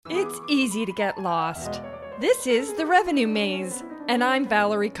It's easy to get lost. This is The Revenue Maze, and I'm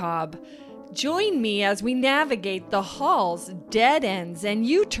Valerie Cobb. Join me as we navigate the halls, dead ends, and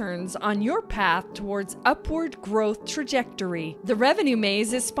U-turns on your path towards upward growth trajectory. The Revenue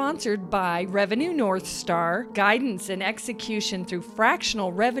Maze is sponsored by Revenue North Star, guidance and execution through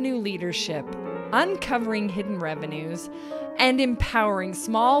fractional revenue leadership, uncovering hidden revenues, and empowering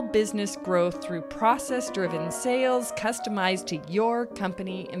small business growth through process-driven sales customized to your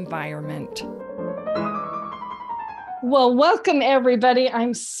company environment. Well, welcome everybody.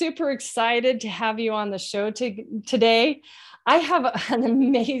 I'm super excited to have you on the show today. I have an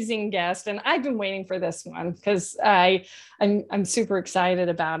amazing guest, and I've been waiting for this one because I'm super excited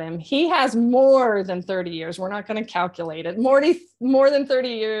about him. He has more than 30 years. We're not going to calculate it. More than 30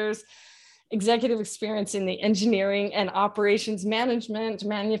 years executive experience in the engineering and operations management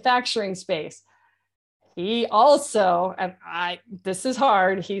manufacturing space. He also, this is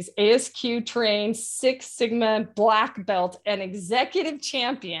hard, he's ASQ trained, Six Sigma black belt, and executive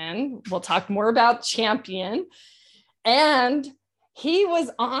champion. We'll talk more about champion. And he was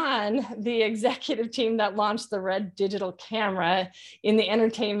on the executive team that launched the Red digital camera in the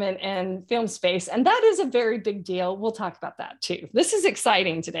entertainment and film space. And that is a very big deal. We'll talk about that too. This is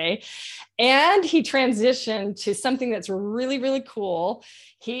exciting today. And he transitioned to something that's really, really cool.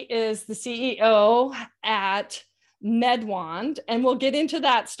 He is the CEO at MedWand, and we'll get into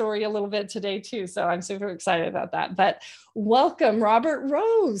that story a little bit today too. So I'm super excited about that. But welcome, Robert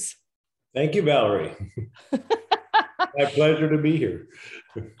Rose. Thank you, Valerie. My pleasure to be here.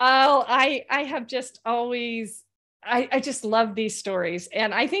 Oh, I have just always, I just love these stories.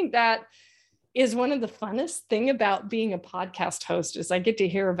 And I think that is one of the funnest thing about being a podcast host is I get to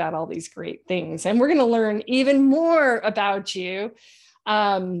hear about all these great things. And we're going to learn even more about you.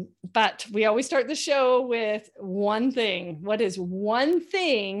 But we always start the show with one thing. What is one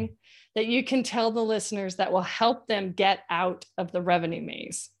thing that you can tell the listeners that will help them get out of the revenue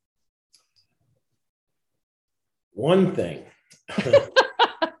maze? One thing.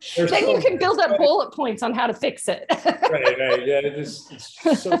 Then you can build up bullet points on how to fix it. right. Yeah, it's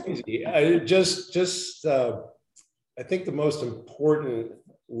so easy. I think the most important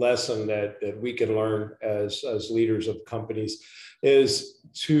lesson that we can learn as leaders of companies is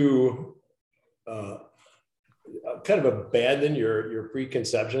to kind of abandon your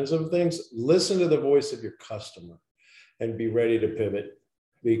preconceptions of things. Listen to the voice of your customer and be ready to pivot,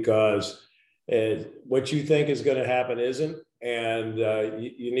 because what you think is going to happen isn't, and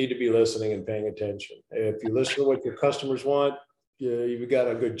you need to be listening and paying attention. If you listen to what your customers want, you've got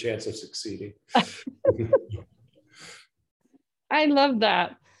a good chance of succeeding. I love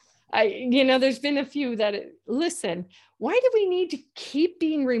that. There's been a few that listen. Why do we need to keep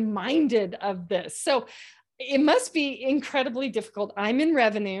being reminded of this? So it must be incredibly difficult. I'm in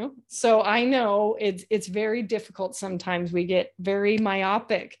revenue, so I know it's very difficult. Sometimes we get very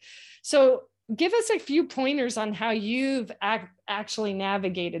myopic. So give us a few pointers on how you've actually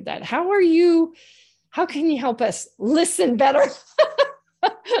navigated that. How can you help us listen better?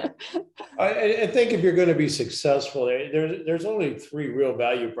 I think if you're going to be successful, there's only three real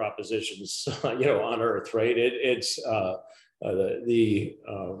value propositions, on earth, right? It's the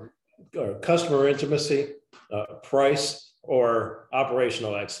customer intimacy, price, or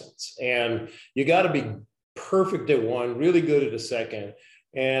operational excellence. And you got to be perfect at one, really good at a second.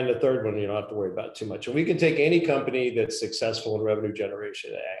 And the third one, you don't have to worry about too much. And we can take any company that's successful in revenue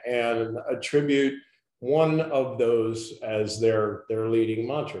generation and attribute one of those as their leading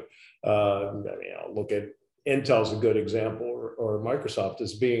mantra. Look at Intel's a good example, or Microsoft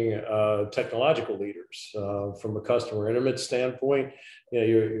as being technological leaders from a customer intimate standpoint.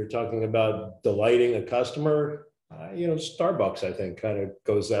 You're talking about delighting a customer. Starbucks, I think, kind of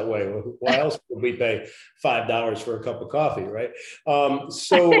goes that way. Why else would we pay $5 for a cup of coffee, right? And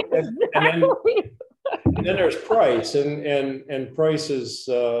then there's price, and price is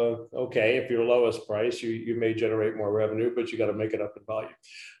okay. If you're lowest price, you may generate more revenue, but you got to make it up in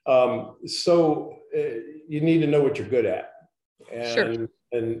volume. So you need to know what you're good at,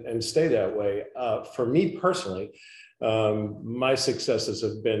 and stay that way. For me personally, my successes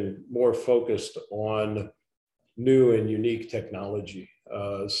have been more focused on new and unique technology,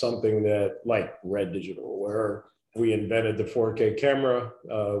 something that like Red Digital, where we invented the 4K camera,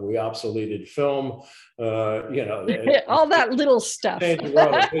 we obsoleted film, all that little stuff. And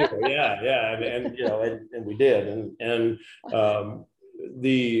we did,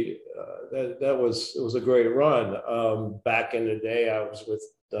 it was a great run. Back in the day, I was with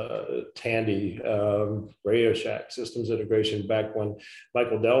Tandy, Radio Shack Systems Integration, back when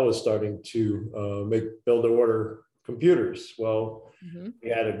Michael Dell was starting to build to order computers. Well, we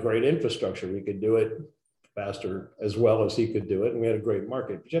had a great infrastructure. We could do it faster as well as he could do it. And we had a great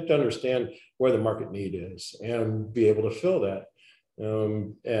market. But you have to understand where the market need is and be able to fill that.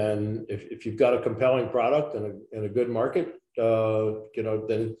 And if you've got a compelling product and a good market,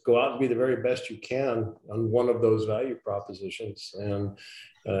 then go out and be the very best you can on one of those value propositions. And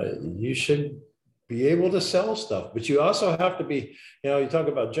you should be able to sell stuff, but you also have to be, you talk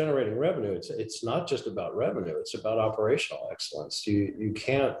about generating revenue. It's not just about revenue. It's about operational excellence. You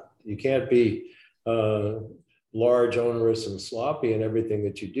can't be large, onerous, and sloppy in everything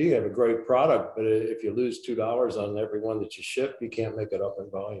that you do. You have a great product, but if you lose $2 on every one that you ship, you can't make it up in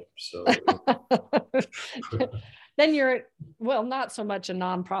volume. So then you're, well, not so much a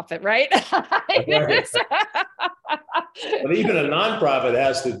nonprofit, right? But even a nonprofit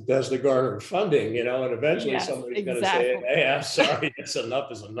has to garner funding, and eventually somebody's going to say, "Hey, I'm sorry,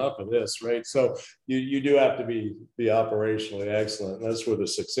 enough is enough of this," right? So you do have to be operationally excellent. And that's where the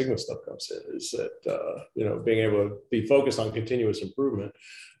Six Sigma stuff comes in. Is that being able to be focused on continuous improvement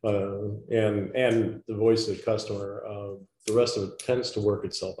and the voice of the customer. The rest of it tends to work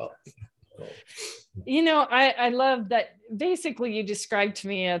itself out. I love that. Basically, you described to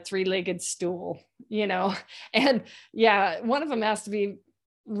me a three-legged stool, and one of them has to be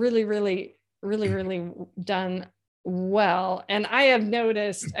really, really, really, really done well. And I have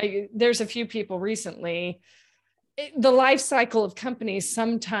noticed there's a few people recently, the life cycle of companies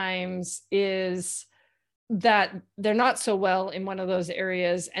sometimes is that they're not so well in one of those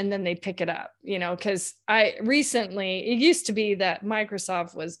areas and then they pick it up, because it used to be that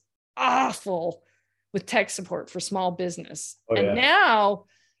Microsoft was awful with tech support for small business. And now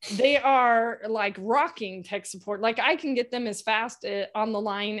they are like rocking tech support. Like I can get them as fast on the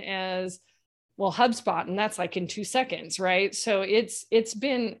line as, HubSpot, and that's like in 2 seconds, right? So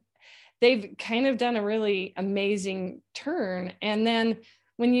they've kind of done a really amazing turn. And then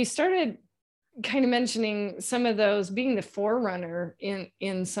when you started kind of mentioning some of those, being the forerunner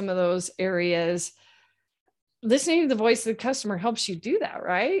in some of those areas, listening to the voice of the customer helps you do that,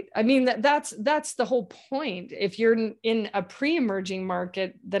 right? I mean, that's the whole point. If you're in a pre-emerging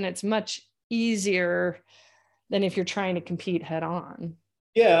market, then it's much easier than if you're trying to compete head on.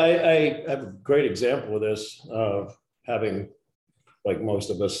 Yeah, I have a great example of this, having, like most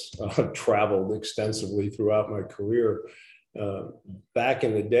of us, traveled extensively throughout my career. Back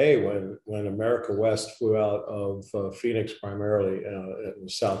in the day when America West flew out of Phoenix, primarily in the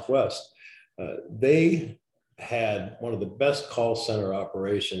Southwest, they had one of the best call center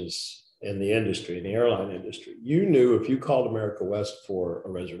operations in the industry, in the airline industry. You knew if you called America West for a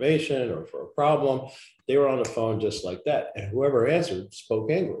reservation or for a problem, they were on the phone just like that. And whoever answered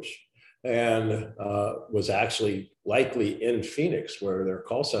spoke English and was actually likely in Phoenix, where their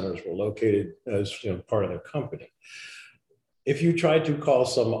call centers were located as part of their company. If you tried to call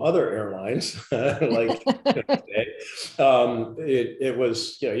some other airlines, like it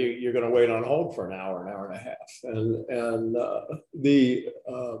was, you're going to wait on hold for an hour and a half, and the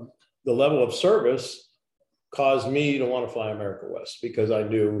level of service caused me to want to fly America West, because I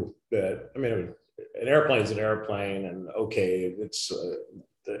knew that, an airplane's an airplane, and it's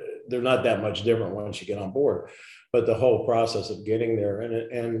they're not that much different once you get on board. But the whole process of getting there,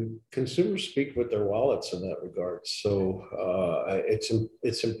 and consumers speak with their wallets in that regard. So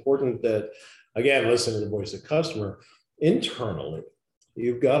it's important that, again, listen to the voice of the customer. Internally,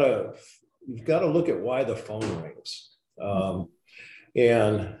 you've got to look at why the phone rings. I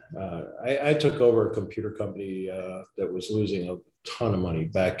took over a computer company that was losing a ton of money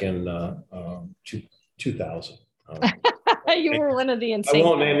back in 2000. You were one of the insane. I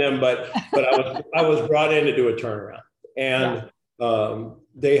won't name them, but I was brought in to do a turnaround, and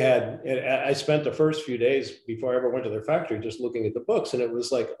they had. And I spent the first few days before I ever went to their factory just looking at the books, and it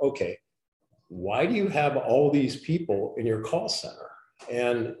was like, okay, why do you have all these people in your call center?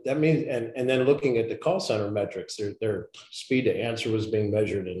 And that means, and then looking at the call center metrics, their speed to answer was being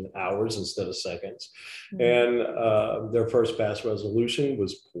measured in hours instead of seconds, and their first pass resolution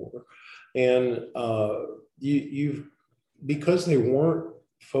was poor, and because they weren't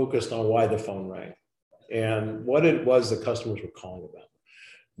focused on why the phone rang and what it was the customers were calling about.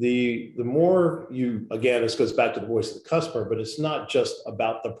 The more this goes back to the voice of the customer, but it's not just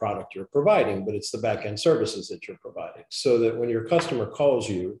about the product you're providing, but it's the back-end services that you're providing, so that when your customer calls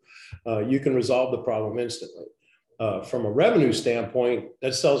you, you can resolve the problem instantly. From a revenue standpoint,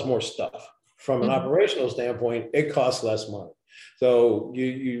 that sells more stuff. From an operational standpoint, it costs less money. So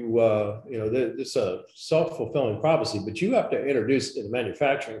it's a self-fulfilling prophecy, but you have to introduce in the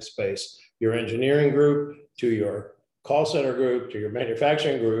manufacturing space your engineering group to your call center group to your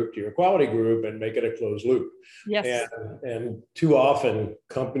manufacturing group to your quality group and make it a closed loop. Yes. And too often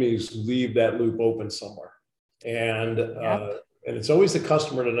companies leave that loop open somewhere. And it's always the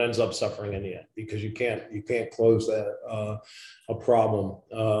customer that ends up suffering in the end, because you can't close that a problem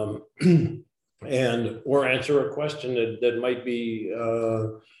and or answer a question that might be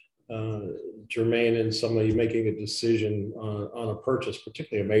germane in somebody making a decision on a purchase,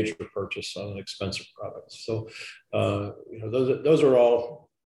 particularly a major purchase on an expensive product. So those are all.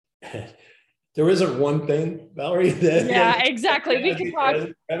 There isn't one thing, Valerie. Yeah, exactly. We can talk.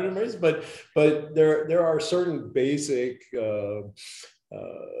 But there are certain basic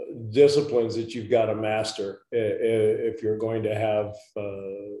disciplines that you've got to master if you're going to have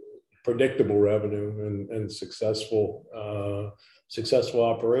predictable revenue and successful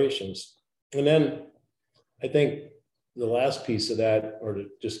operations. And then I think the last piece of that, or to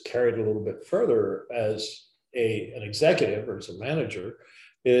just carry it a little bit further as an executive or as a manager,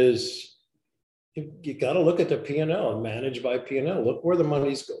 is you got to look at the P&L and manage by P&L. Look where the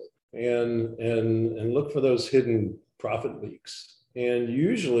money's going and look for those hidden profit leaks. And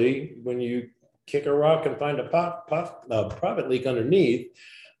usually when you kick a rock and find a profit leak underneath,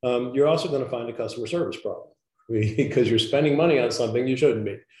 you're also going to find a customer service problem because you're spending money on something you shouldn't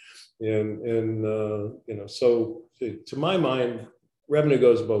be. So to my mind, revenue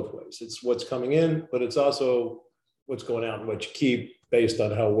goes both ways. It's what's coming in, but it's also what's going out and what you keep based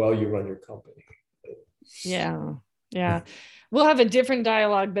on how well you run your company. Yeah. We'll have a different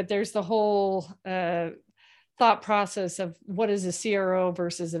dialogue, but there's the whole thought process of what is a CRO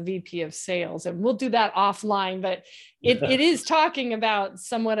versus a VP of sales. And we'll do that offline, but it is talking about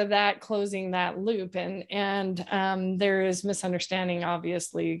somewhat of that, closing that loop. And there is misunderstanding,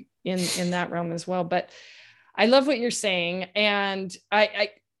 obviously, in that realm as well. But I love what you're saying. And I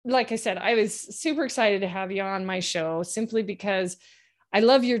like I said, I was super excited to have you on my show simply because I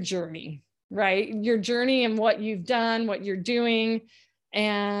love your journey, right? Your journey and what you've done, what you're doing,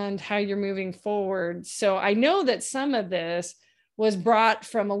 and how you're moving forward. So I know that some of this was brought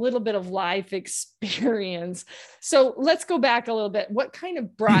from a little bit of life experience. So let's go back a little bit. What kind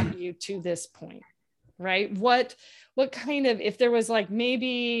of brought you to this point, right? What kind of, if there was like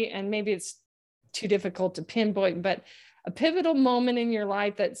maybe it's too difficult to pinpoint, but a pivotal moment in your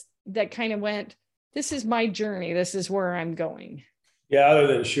life that kind of went, this is my journey. This is where I'm going. Yeah, other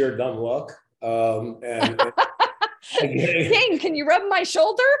than sheer dumb luck. Dang, can you rub my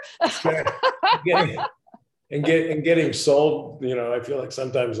shoulder? getting sold, I feel like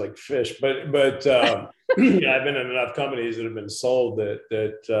sometimes like fish, but I've been in enough companies that have been sold that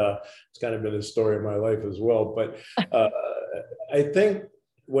it's kind of been a story of my life as well. But I think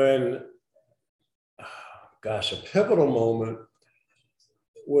when, a pivotal moment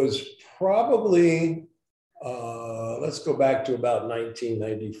was probably, let's go back to about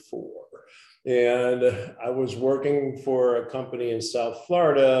 1994. And I was working for a company in South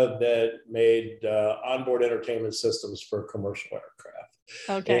Florida that made onboard entertainment systems for commercial aircraft.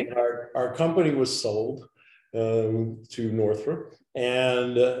 Okay. And our company was sold to Northrop.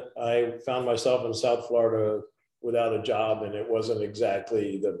 And I found myself in South Florida without a job. And it wasn't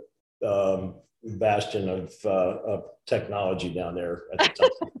exactly the bastion of technology down there at the time.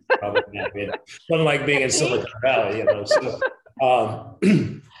 Probably it wasn't like being in Silicon Valley, So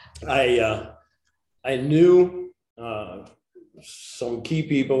I knew some key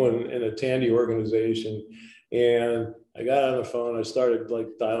people in a Tandy organization, and I got on the phone. I started like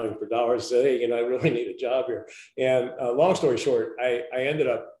dialing for dollars. Said, "Hey, I really need a job here." And long story short, I ended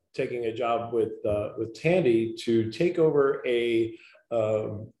up taking a job with Tandy to take over a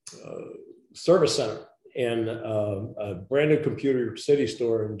service center in a brand new Computer City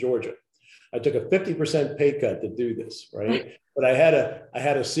store in Georgia. I took a 50% pay cut to do this, right? But I had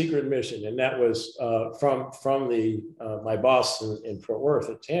a secret mission, and that was from my boss in Fort Worth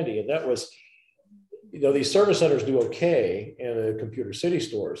at Tandy, and that was, these service centers do okay in the Computer City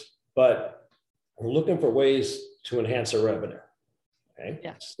stores, but we're looking for ways to enhance our revenue. Okay,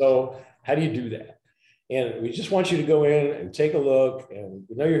 yeah. So how do you do that? And we just want you to go in and take a look and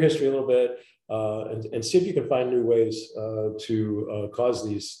know your history a little bit, and see if you can find new ways to cause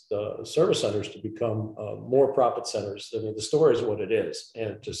these service centers to become more profit centers. I mean, the store is what it is, and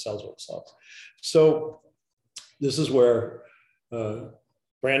it just sells what it sells. So this is where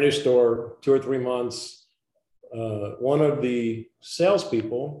brand new store, 2 or 3 months. One of the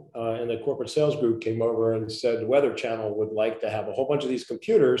salespeople in the corporate sales group came over and said the Weather Channel would like to have a whole bunch of these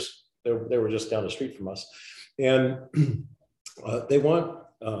computers. They were just down the street from us, and but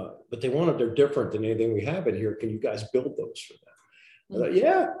they're different than anything we have in here. Can you guys build those for them? I thought,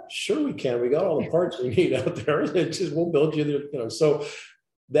 yeah, sure we can. We got all the parts we need out there. It's just, we'll build you the, so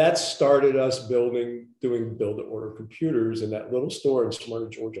that started us doing build to order computers in that little store in Smyrna,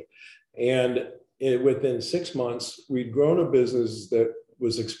 Georgia. And within 6 months, we'd grown a business that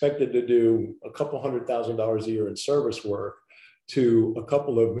was expected to do a couple $100,000 a year in service work to a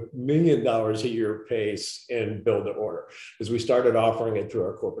couple of $1 million a year pace in build to order, as we started offering it through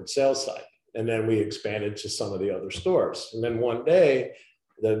our corporate sales side. And then we expanded to some of the other stores. And then one day,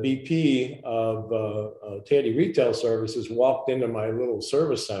 the VP of Tandy Retail Services walked into my little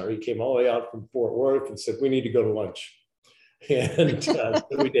service center. He came all the way out from Fort Worth and said, "We need to go to lunch." And so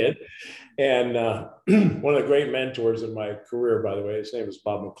we did. And one of the great mentors in my career, by the way, his name is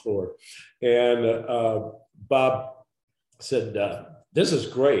Bob McClure. And Bob said, "This is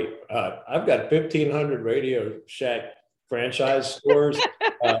great. I've got 1,500 Radio Shack franchise stores,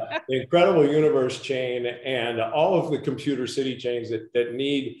 the Incredible Universe chain, and all of the Computer City chains that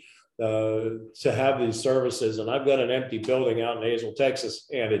need to have these services. And I've got an empty building out in Hazel, Texas,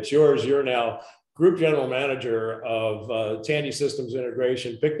 and it's yours. You're now Group General Manager of Tandy Systems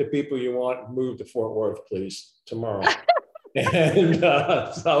Integration. Pick the people you want and move to Fort Worth, please, tomorrow." And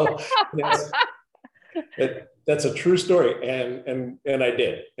so that's a true story. And I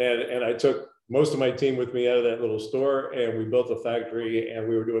did. And I took most of my team with me out of that little store, and we built a factory, and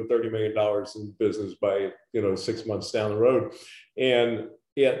we were doing $30 million in business by 6 months down the road. And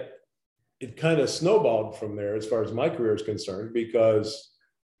it kind of snowballed from there as far as my career is concerned, because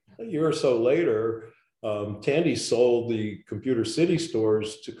a year or so later, Tandy sold the Computer City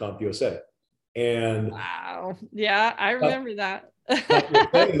stores to CompUSA. And wow, yeah, I remember that.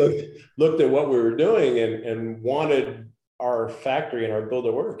 looked at what we were doing and wanted our factory and our build to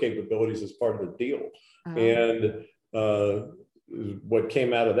order capabilities as part of the deal. And what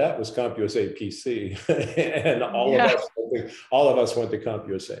came out of that was CompUSA PC, and all of us went to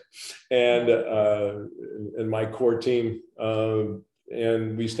CompUSA, and my core team,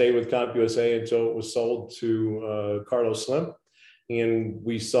 and we stayed with CompUSA until it was sold to Carlos Slim, and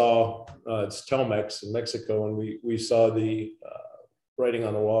we saw it's Telmex in Mexico, and we saw the writing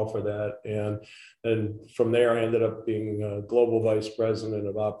on the wall for that. And from there, I ended up being global vice president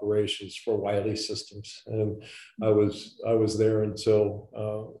of operations for Wiley Systems. And I was there until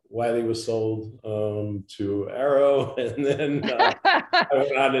Wiley was sold to Arrow. And then I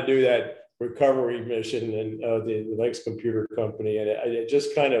went on to do that recovery mission and the next computer company. And it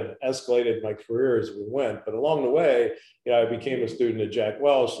just kind of escalated my career as we went. But along the way, I became a student at Jack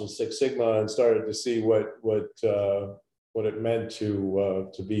Welch and Six Sigma, and started to see what it meant to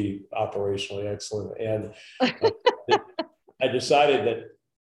be operationally excellent. And I decided that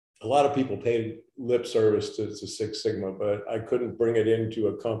a lot of people paid lip service to Six Sigma, but I couldn't bring it into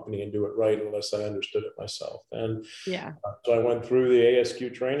a company and do it right unless I understood it myself. And so I went through the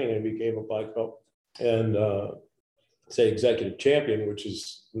ASQ training and became a black belt, and say executive champion, which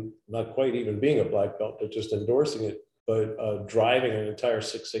is not quite even being a black belt, but just endorsing it, but driving an entire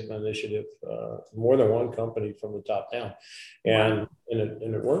Six Sigma initiative, more than one company from the top down, and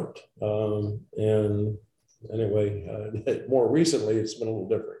it worked. And anyway, more recently, it's been a little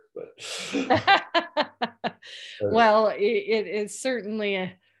different. But well, it is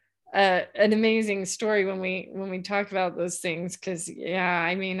certainly an amazing story when we talk about those things, because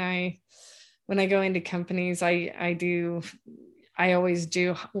I mean, when I go into companies, I always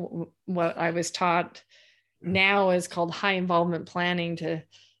do what I was taught now is called high involvement planning,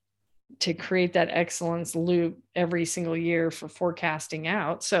 to create that excellence loop every single year for forecasting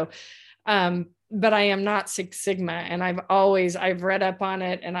out. So but I am not Six Sigma, and I've read up on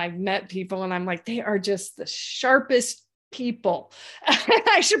it, and I've met people, and I'm like, they are just the sharpest people.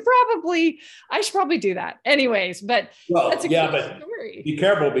 I should probably do that anyways, but that's a cool story. Be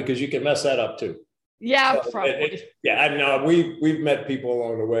careful, because you can mess that up too. Yeah, probably. I know we've met people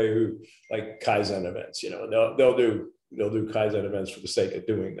along the way who like Kaizen events, they'll do Kaizen events for the sake of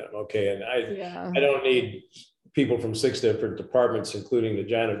doing them. Okay. And I don't need people from 6 different departments, including the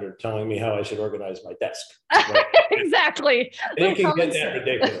janitor, telling me how I should organize my desk. Right? Exactly. It can get that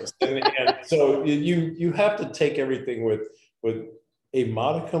ridiculous. And so you have to take everything with a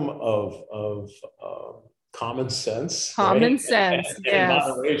modicum of common sense. And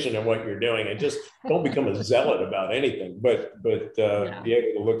moderation in what you're doing, and just don't become a zealot about anything, but be able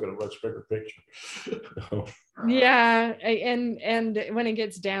to look at a much bigger picture. And when it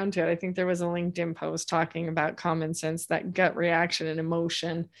gets down to it, I think there was a LinkedIn post talking about common sense, that gut reaction and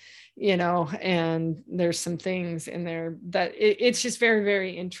emotion, and there's some things in there that it's just very,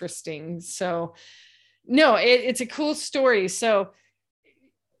 very interesting. So no, it's a cool story. So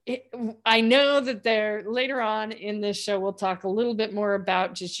I know that there later on in this show, we'll talk a little bit more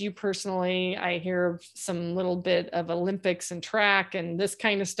about just you personally. I hear some little bit of Olympics and track and this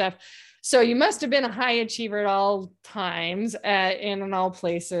kind of stuff. So you must have been a high achiever at all times and in all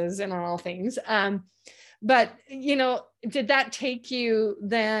places and on all things. But, did that take you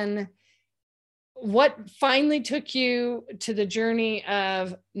then? What finally took you to the journey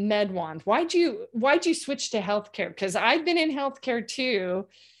of MedWand? Why'd you switch to healthcare? Because I've been in healthcare too,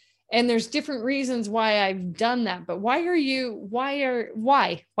 and there's different reasons why I've done that. But why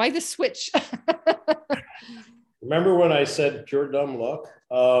the switch? Remember when I said pure dumb luck?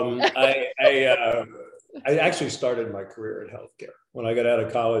 I actually started my career in healthcare. When I got out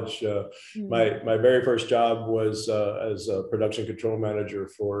of college, my very first job was as a production control manager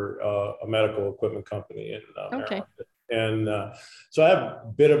for a medical equipment company in Maryland. And so I have a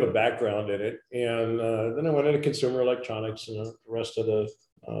bit of a background in it. And then I went into consumer electronics and the rest of the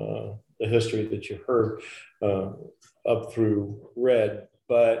history that you heard up through Red.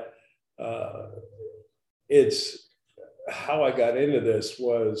 But it's how I got into this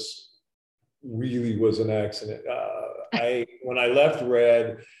was an accident. When I left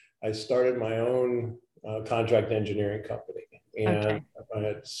Red, I started my own contract engineering company. And I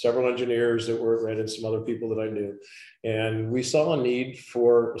had several engineers that were at Red and some other people that I knew. And we saw a need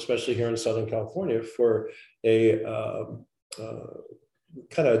for, especially here in Southern California, for a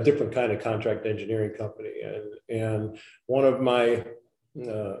kind of a different kind of contract engineering company. And one of my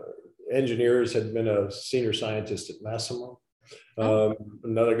engineers had been a senior scientist at Masimo.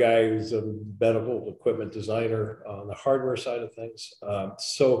 Another guy who's a medical equipment designer on the hardware side of things.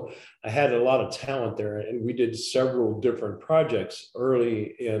 So I had a lot of talent there, and we did several different projects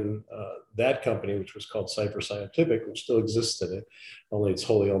early in that company, which was called Cypher Scientific, which still exists today, only it's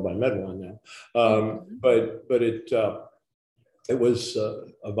wholly owned by MedOne now. But it was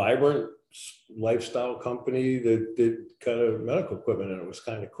a vibrant lifestyle company that did kind of medical equipment, and it was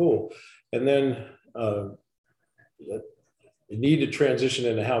kind of cool. And then you need to transition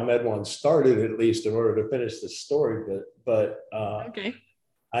into how MedOne started, at least in order to finish this story. But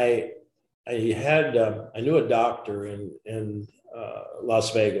I knew a doctor in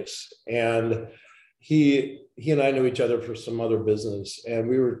Las Vegas, and he and I knew each other for some other business. And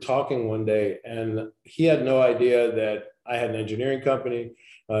we were talking one day, and he had no idea that I had an engineering company.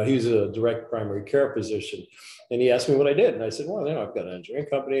 He's a direct primary care physician. And he asked me what I did. And I said, well, I've got an engineering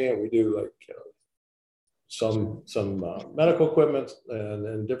company, and we do like some medical equipment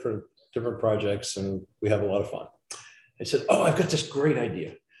and different projects, and we have a lot of fun. I said, oh, I've got this great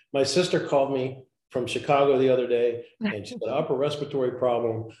idea. My sister called me from Chicago the other day, and she had an upper respiratory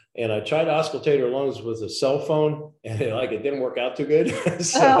problem, and I tried to auscultate her lungs with a cell phone, and it didn't work out too good.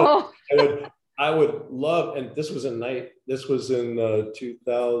 So I would love, and this was in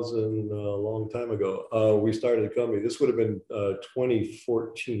 2000, a long time ago. We started the company. This would have been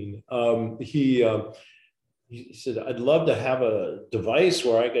 2014. He said, I'd love to have a device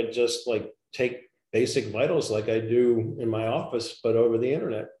where I could just take basic vitals like I do in my office, but over the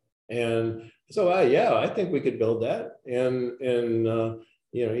internet. And so, I think we could build that. And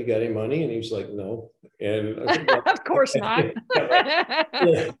he got any money, and he was like, no. And of course not.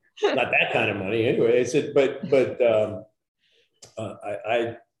 Not that kind of money anyway. I said, but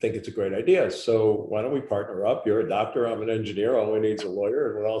I think it's a great idea. So why don't we partner up? You're a doctor, I'm an engineer. All we need is a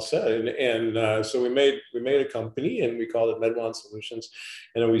lawyer, and we're all set. And so we made a company, and we called it MedOne Solutions.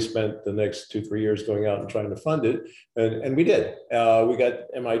 And then we spent the next 2-3 years going out and trying to fund it, and we did. We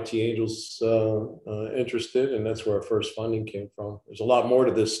got MIT Angels interested, and that's where our first funding came from. There's a lot more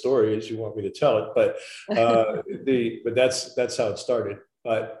to this story as you want me to tell it, but but that's how it started.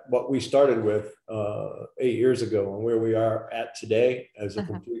 But what we started with 8 years ago and where we are at today is a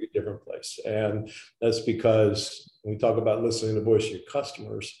completely different place. And that's because when we talk about listening to the voice of your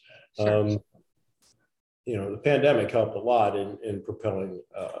customers, the pandemic helped a lot in propelling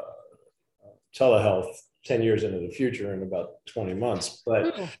telehealth 10 years into the future in about 20 months.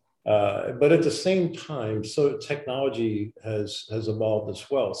 But at the same time, so technology has evolved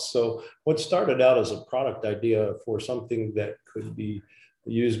as well. So what started out as a product idea for something that could be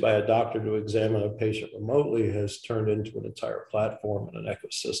used by a doctor to examine a patient remotely has turned into an entire platform and an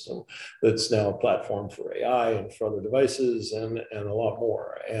ecosystem that's now a platform for AI and for other devices and a lot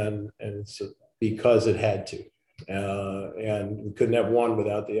more. And it's because it had to. And we couldn't have one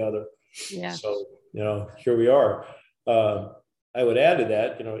without the other. Yeah. So, here we are. I would add to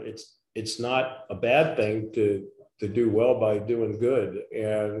that, it's not a bad thing to do well by doing good,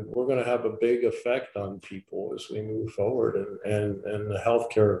 and we're going to have a big effect on people as we move forward, and the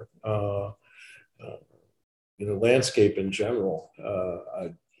healthcare landscape in general.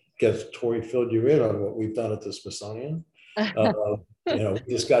 guess Tori filled you in on what we've done at the Smithsonian. We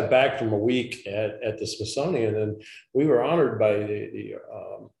just got back from a week at the Smithsonian, and we were honored by the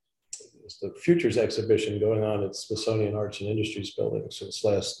Futures exhibition going on at Smithsonian Arts and Industries building since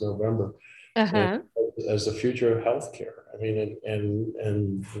last November. As the future of healthcare. I mean,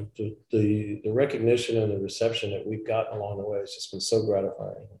 and the recognition and the reception that we've gotten along the way has just been so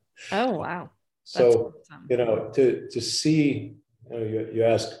gratifying. Oh, wow. So, to see, you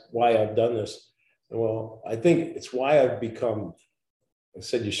ask why I've done this. Well, I think it's why I've become, I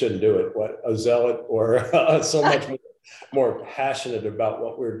said you shouldn't do it, what, a zealot or so much more passionate about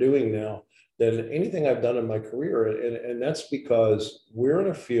what we're doing now than anything I've done in my career. And that's because we're in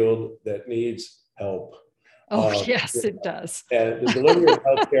a field that needs help. Oh, yes, it does. And the delivery of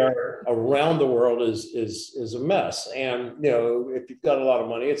healthcare around the world is a mess. And, if you've got a lot of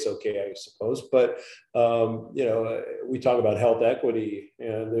money, it's okay, I suppose. But, we talk about health equity,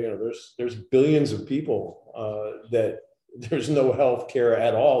 and, there's billions of people that there's no health care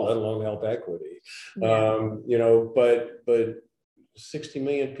at all, let alone health equity. Yeah. But 60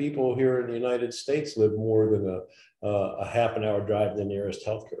 million people here in the United States live more than a half an hour drive to the nearest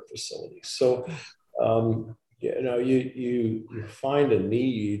healthcare facility. So, you find a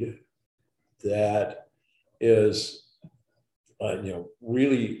need that is,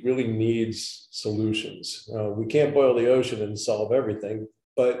 really, really needs solutions. We can't boil the ocean and solve everything,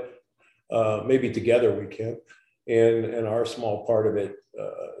 but maybe together we can. And our small part of it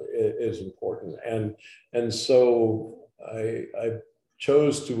is important. And so I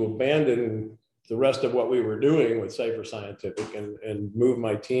chose to abandon the rest of what we were doing with Cipher Scientific and move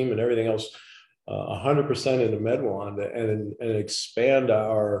my team and everything else 100% into MedWand and expand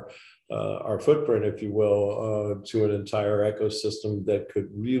our footprint, if you will, to an entire ecosystem that could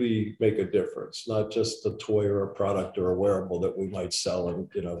really make a difference, not just a toy or a product or a wearable that we might sell and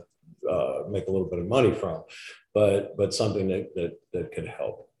make a little bit of money from, but something that could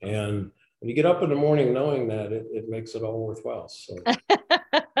help. And when you get up in the morning knowing that, it makes it all worthwhile. So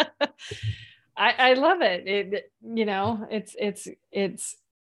I love it. It's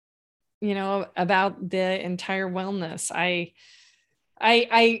about the entire wellness. I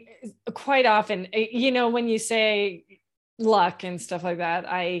quite often, when you say luck and stuff like that,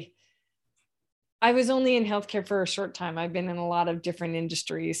 I was only in healthcare for a short time. I've been in a lot of different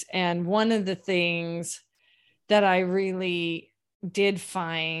industries. And one of the things that I really did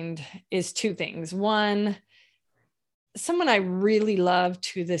find is two things. One, someone I really love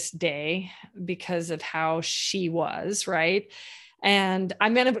to this day because of how she was, right? And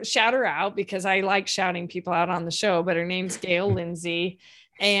I'm going to shout her out because I like shouting people out on the show, but her name's Gail Lindsay.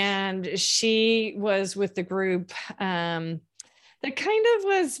 And she was with the group that kind of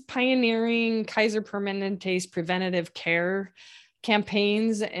was pioneering Kaiser Permanente's preventative care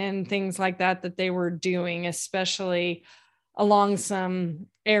campaigns and things like that they were doing, especially along some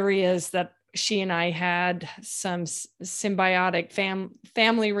areas that she and I had some symbiotic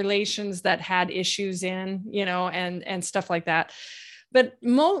family relations that had issues in, and stuff like that. But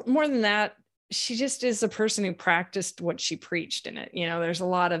more than that, she just is a person who practiced what she preached in it. There's a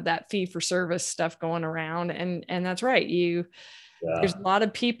lot of that fee for service stuff going around. And that's right. There's a lot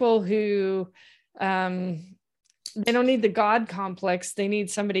of people who, they don't need the God complex. They need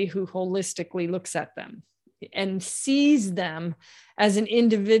somebody who holistically looks at them and sees them as an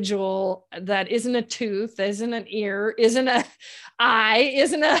individual that isn't a tooth, isn't an ear, isn't an eye,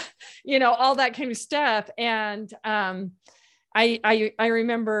 isn't all that kind of stuff. And I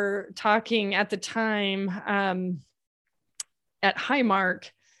remember talking at the time at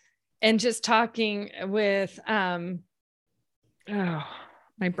Highmark and just talking with, my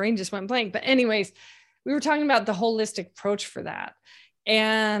brain just went blank. But anyways, we were talking about the holistic approach for that.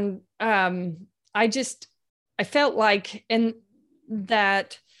 And I felt like, and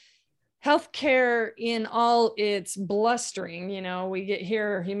that healthcare in all its blustering, we get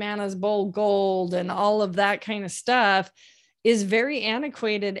here, Humana's Bold Gold and all of that kind of stuff is very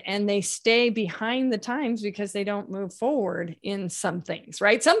antiquated, and they stay behind the times because they don't move forward in some things,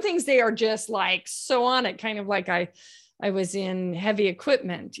 right? Some things they are just like so on it, kind of like I was in heavy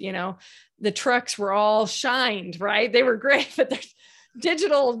equipment, the trucks were all shined, right? They were great, but there's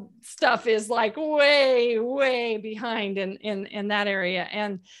digital stuff is like way, way behind in that area.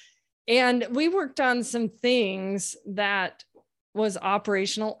 And we worked on some things that was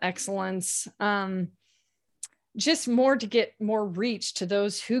operational excellence, just more to get more reach to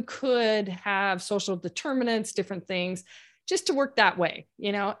those who could have social determinants, different things, just to work that way,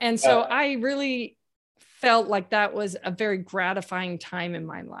 And so I really felt like that was a very gratifying time in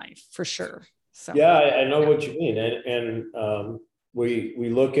my life, for sure. So yeah, I know what you mean. And we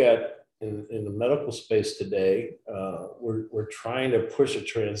look at in the medical space today, we're trying to push a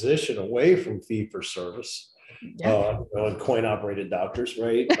transition away from fee for service, and coin operated doctors,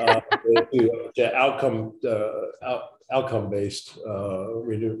 right? To outcome based,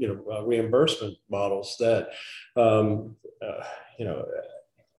 reimbursement models that, the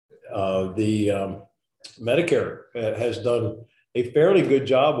Medicare has done a fairly good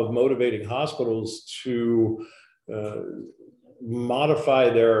job of motivating hospitals to modify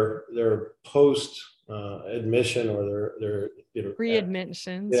their post admission or their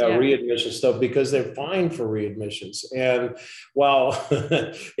readmissions, readmission stuff, because they're fined for readmissions. And while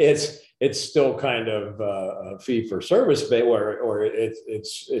it's still kind of a fee for service, or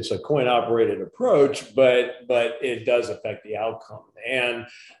it's a coin operated approach, but it does affect the outcome. And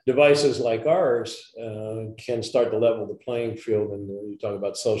devices like ours can start to level the playing field. And you talk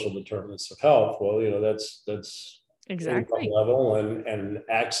about social determinants of health. Well, that's exactly level and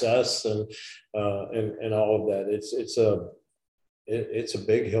access and all of that. It's a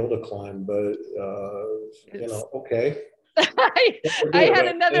big hill to climb, but okay. I had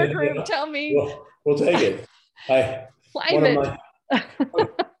another group tell me we'll take it.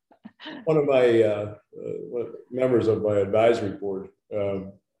 One of my members of my advisory board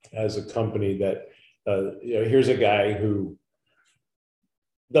has a company that here's a guy who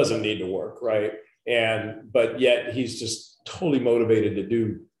doesn't need to work, right? But yet he's just totally motivated to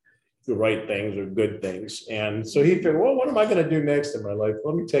do the right things or good things. And so he figured, well, what am I going to do next in my life?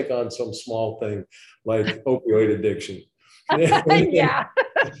 Let me take on some small thing like opioid addiction. Yeah.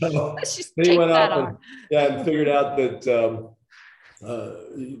 He went out and figured out that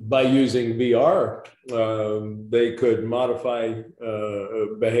by using VR, they could modify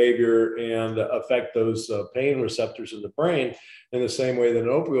behavior and affect those pain receptors in the brain in the same way that an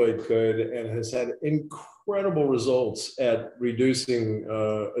opioid could, and has had incredible results at reducing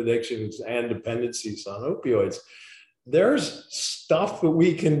addictions and dependencies on opioids. There's stuff that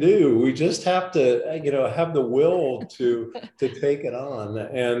we can do. We just have to, have the will to take it on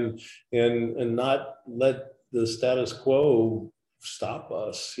and not let the status quo stop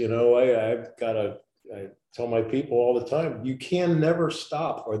us. I tell my people all the time, you can never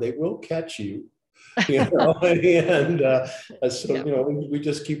stop or they will catch you. And so we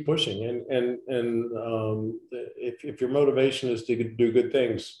just keep pushing, and if your motivation is to do good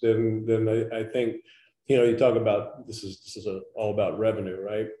things, then I think you talk about this is all about revenue,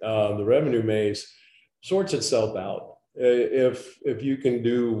 right? The revenue maze sorts itself out if you can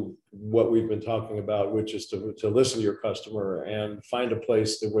do what we've been talking about, which is to listen to your customer and find a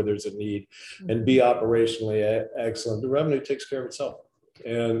place where there's a need and be operationally excellent. The revenue takes care of itself,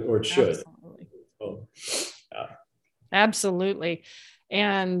 or it should. Absolutely. So, yeah. Absolutely.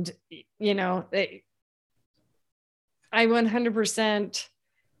 And, I 100%,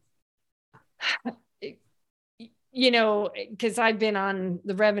 because I've been on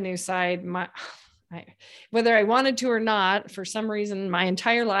the revenue side, whether I wanted to or not, for some reason, my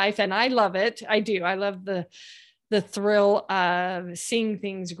entire life, and I love it. I do. I love the thrill of seeing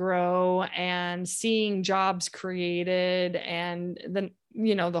things grow and seeing jobs created, and then,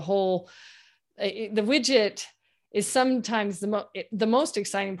 the whole, the widget is sometimes the most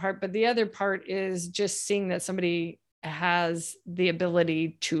exciting part, but the other part is just seeing that somebody has the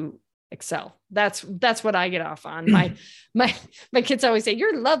ability to excel. That's what I get off on. My kids always say,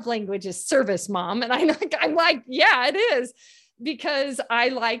 your love language is service, Mom. And I'm like, yeah, it is, because I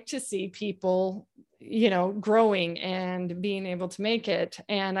like to see people, growing and being able to make it.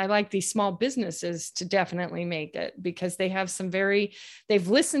 And I like these small businesses to definitely make it, because they have they've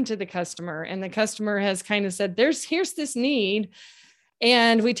listened to the customer, and the customer has kind of said, here's this need.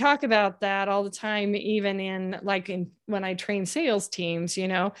 And we talk about that all the time, even when I train sales teams,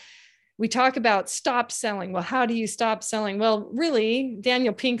 we talk about stop selling. Well, how do you stop selling? Well, really,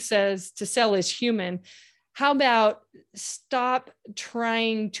 Daniel Pink says to sell is human. How about stop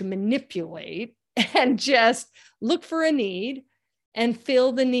trying to manipulate and just look for a need and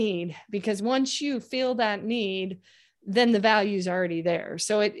fill the need? Because once you fill that need, then the value is already there.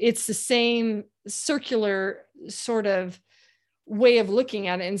 So it's the same circular sort of way of looking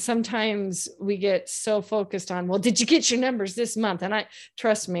at it. And sometimes we get so focused on, well, did you get your numbers this month? And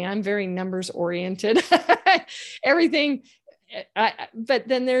trust me, I'm very numbers oriented. Everything. But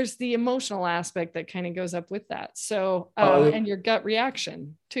then there's the emotional aspect that kind of goes up with that. So, and your gut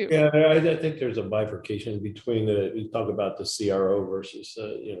reaction too. Yeah, I think there's a bifurcation between you talk about the CRO versus,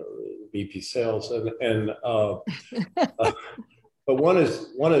 VP sales, but one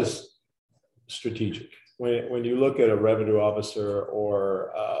is strategic. When you look at a revenue officer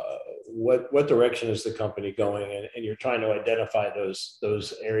or what direction is the company going, and you're trying to identify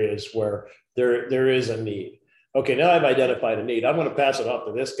those areas where there is a need. Okay, now I've identified a need. I'm going to pass it off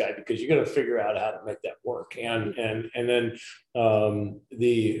to this guy because you're going to figure out how to make that work. And then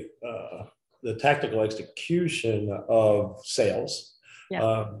the tactical execution of sales.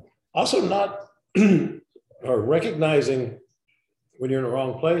 Yeah. Also not or recognizing when you're in the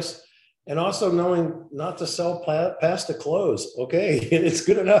wrong place, and also knowing not to sell past the close. Okay, it's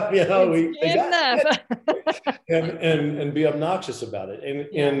good enough, you know. It's good enough. and be obnoxious about it.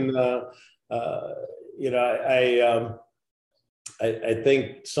 You know, I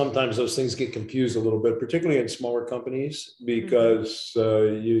think sometimes those things get confused a little bit, particularly in smaller companies, because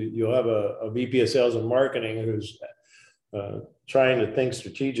you'll have a VP of sales and marketing who's trying to think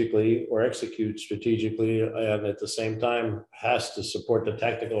strategically or execute strategically, and at the same time has to support the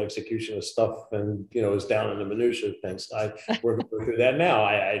tactical execution of stuff, and you know, is down in the minutia of things. We're going through that now.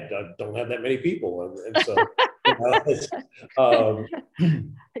 I don't have that many people, and so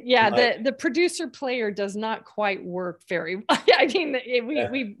yeah, the producer player does not quite work very well. I mean,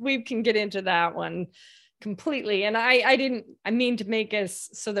 we can get into that one completely, and I mean to make us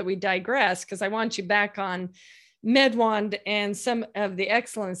so that we digress, because I want you back on MedWand and some of the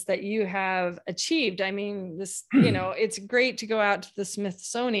excellence that you have achieved. I mean, this, you know, it's great to go out to the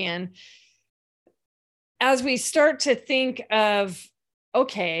Smithsonian as we start to think of,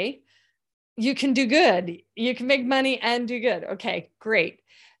 okay, you can do good, you can make money and do good. Okay, great.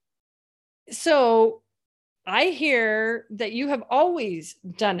 So I hear that you have always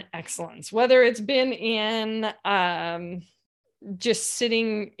done excellence, whether it's been in just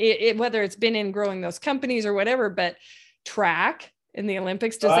sitting, whether it's been in growing those companies or whatever, but track in the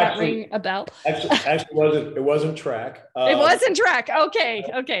Olympics, does that ring a bell? Actually, it wasn't track. It wasn't track.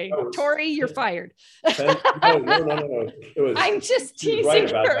 Okay. Tori, you're fired. No. It was. I'm just teasing right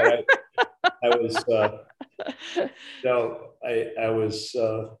about her. That. I was, I was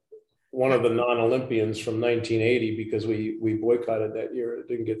one of the non-Olympians from 1980 because we boycotted that year. It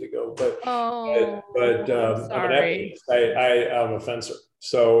didn't get to go, sorry. I'm a fencer.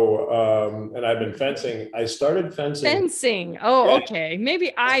 So, and I've been fencing. I started fencing. Fencing. Oh, okay.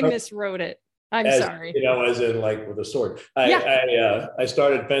 Maybe I miswrote it. I'm sorry. You know, as in like with a sword. I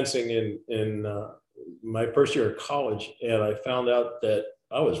started fencing in my first year of college, and I found out that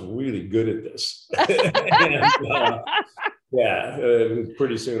I was really good at this.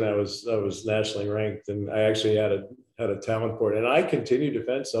 Pretty soon I was nationally ranked, and I actually had a talent for it. And I continued to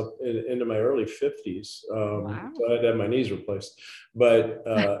fence up into my early 50s. Wow. So I had to have my knees replaced. But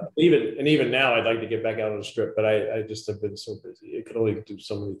even now, I'd like to get back out on the strip, but I just have been so busy. I could only do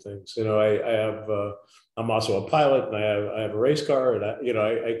so many things. You know, I'm also a pilot, and I have a race car, and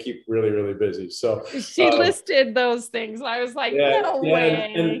I keep really, really busy. So she listed those things. I was like, no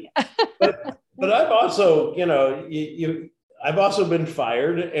way. But I've also, you know, I've also been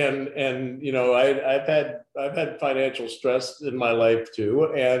fired, and you know, I've had financial stress in my life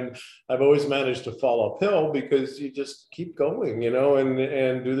too, and I've always managed to fall uphill because you just keep going, you know,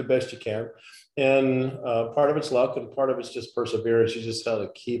 and do the best you can. And part of it's luck, and part of it's just perseverance. You just have to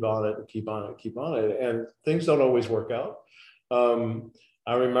keep on it and keep on it and keep on it, and things don't always work out.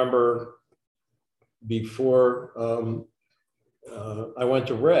 I remember before I went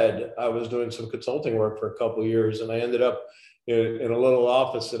to Red, I was doing some consulting work for a couple of years, and I ended up in a little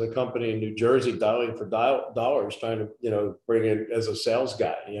office at a company in New Jersey, dialing for dollars, trying to, you know, bring in as a sales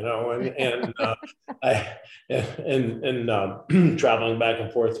guy, you know, and traveling back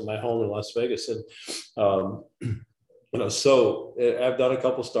and forth to my home in Las Vegas, and you know, so I've done a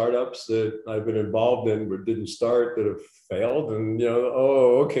couple startups that I've been involved in but didn't start, that have failed, and you know,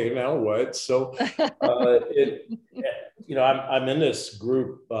 okay, now what? So you know, I'm in this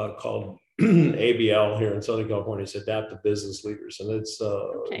group called ABL here in Southern California. It's Adaptive Business Leaders, and it's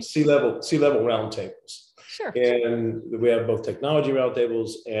C-level roundtables. Sure. And we have both technology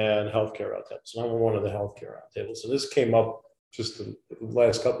roundtables and healthcare roundtables. And I'm on one of the healthcare roundtables. And this came up just the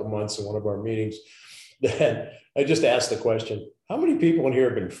last couple of months in one of our meetings. That I just asked the question: how many people in here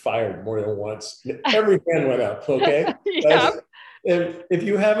have been fired more than once? Every hand went up. Okay. Yeah. If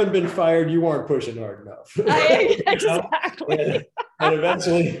you haven't been fired, you weren't pushing hard enough. Exactly. And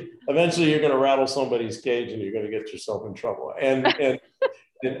eventually you're going to rattle somebody's cage, and you're going to get yourself in trouble. And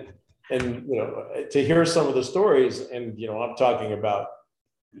you know, to hear some of the stories, and you know, I'm talking about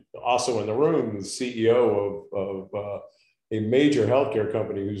also in the room, the CEO of a major healthcare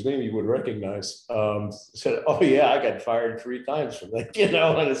company whose name you would recognize, said, "Oh yeah, I got fired 3 times from that," you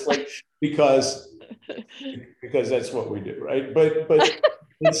know, and it's like because that's what we do, right? But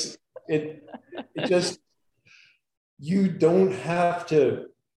it just, you don't have to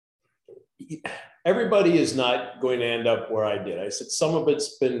everybody is not going to end up where I did. I said some of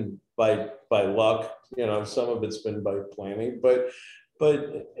it's been by luck, some of it's been by planning, but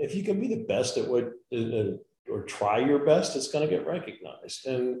if you can be the best at what or try your best, it's going to get recognized,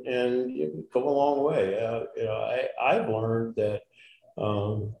 and you go a long way. I've learned that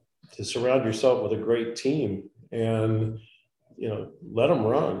to surround yourself with a great team and let them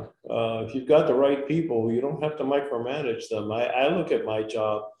run. If you've got the right people, you don't have to micromanage them. I look at my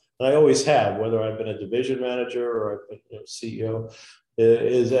job, and I always have, whether I've been a division manager or I've been CEO,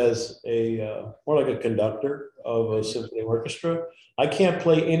 is as a more like a conductor of a symphony orchestra. I can't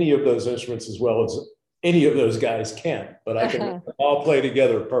play any of those instruments as well as any of those guys can, but I can all play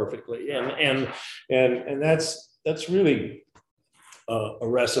together perfectly. And that's really a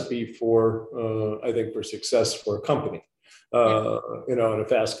recipe for, I think, for success for a company. In a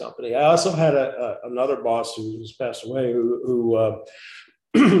fast company. I also had another boss who's passed away, who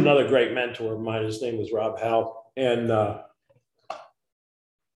another great mentor of mine. His name was Rob Howe, and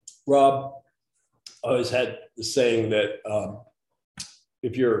Rob always had the saying that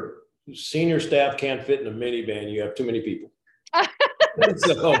if your senior staff can't fit in a minivan, you have too many people.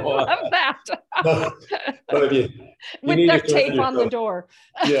 So, I love that. But if you with duct tape on the door.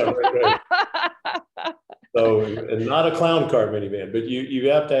 Yeah, right. So, and not a clown car minivan, but you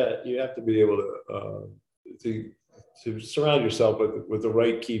have to be able to surround yourself with the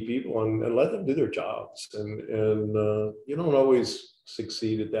right key people and let them do their jobs. And you don't always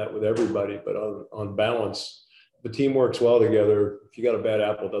succeed at that with everybody, but on balance, the team works well together. If you got a bad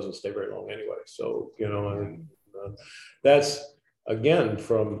apple, it doesn't stay very long anyway. So that's again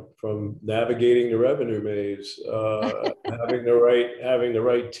from navigating the revenue maze, having the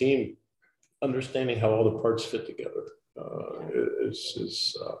right team, understanding how all the parts fit together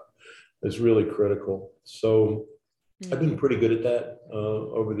is really critical. So I've been pretty good at that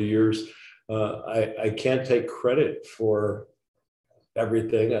over the years. I can't take credit for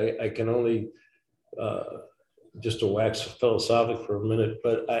everything. I can only, just to wax philosophic for a minute,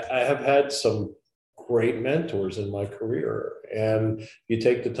 but I have had some great mentors in my career, and you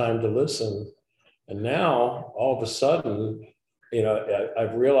take the time to listen. And now all of a sudden,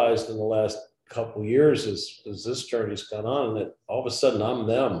 I've realized in the last couple of years as this journey's gone on that all of a sudden I'm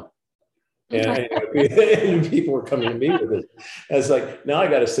them. And people were coming to me with it. And it's like, now I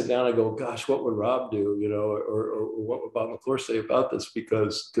got to sit down and go, gosh, what would Rob do? Or what would Bob McClure say about this?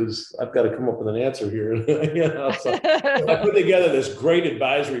 Because I've got to come up with an answer here. So I put together this great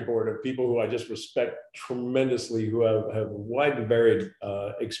advisory board of people who I just respect tremendously, who have wide and varied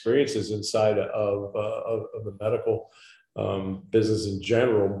experiences inside of the medical business in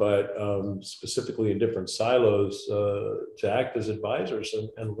general, but specifically in different silos, to act as advisors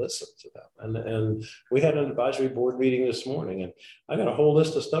and listen to them. And we had an advisory board meeting this morning, and I got a whole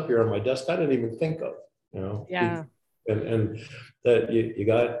list of stuff here on my desk I didn't even think of. Yeah. And that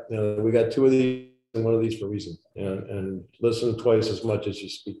we got two of these and one of these for a reason, and listen twice as much as you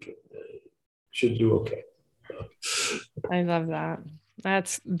speak. Should do okay. I love that.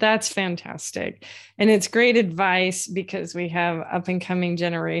 That's fantastic. And it's great advice because we have up and coming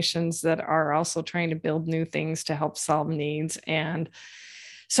generations that are also trying to build new things to help solve needs. And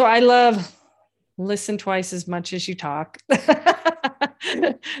so I love listen twice as much as you talk.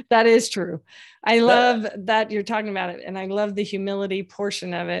 That is true. I love that you're talking about it. And I love the humility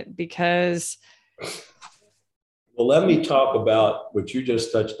portion of it because. Well, let me talk about what you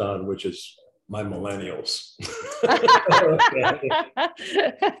just touched on, which is my millennials.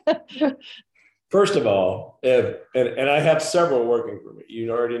 First of all, and I have several working for me. You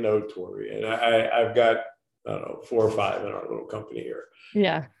already know Tori, and I've got, I don't know, 4 or 5 in our little company here.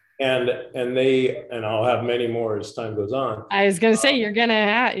 Yeah. And I'll have many more as time goes on. I was going to say you're going to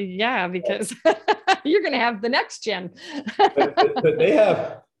have, because you're going to have the next gen. but they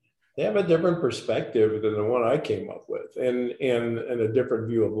have a different perspective than the one I came up with, and a different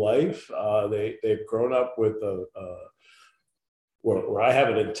view of life. They've grown up with where I have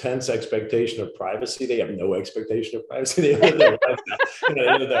an intense expectation of privacy. They have no expectation of privacy. They live their lives out.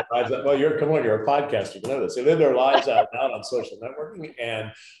 They live their lives out. Well, you're a podcaster, you know this. They live their lives out on social networking,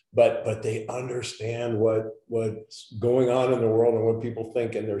 but they understand what's going on in the world and what people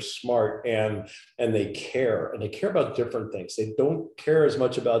think, and they're smart, and they care about different things. They don't care as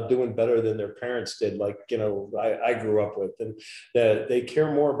much about doing better than their parents did, like I grew up with, and that they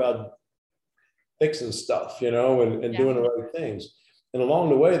care more about fixing stuff, and doing the right things. And along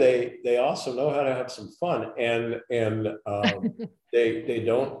the way, they also know how to have some fun, and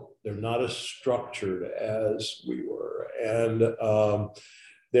they're not as structured as we were, and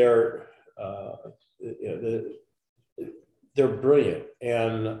they're brilliant.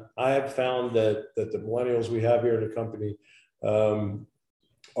 And I have found that the millennials we have here in the company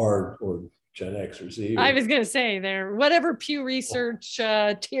are, or Gen X or Z. I was going to say there, whatever Pew Research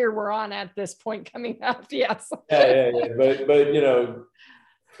tier we're on at this point coming up. Yes. Yeah. But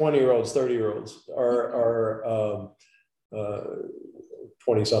 20-year-olds, 30-year-olds are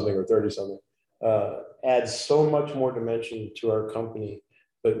 20 something or 30 something, adds so much more dimension to our company,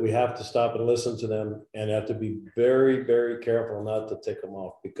 but we have to stop and listen to them and have to be very, very careful not to tick them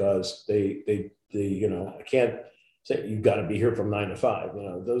off, because they I can't say you've got to be here from 9 to 5.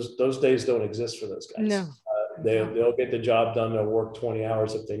 Those days don't exist for those guys. No. They'll get the job done. They'll work 20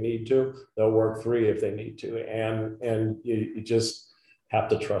 hours if they need to. They'll work 3 if they need to. And you just have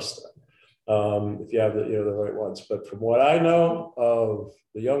to trust them. If you have the right ones. But from what I know of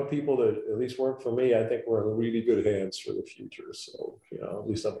the young people that at least work for me, I think we're in really good hands for the future. So, at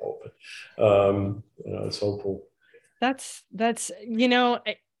least I'm hoping. It's hopeful. That's,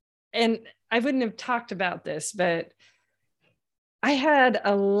 and I wouldn't have talked about this, but I had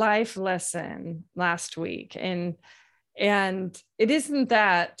a life lesson last week, and it isn't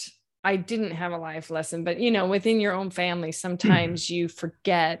that I didn't have a life lesson, but within your own family, sometimes you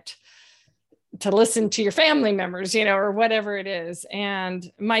forget to listen to your family members, or whatever it is. And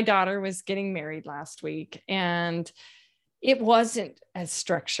my daughter was getting married last week, and it wasn't as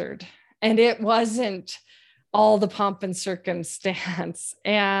structured, and it wasn't all the pomp and circumstance.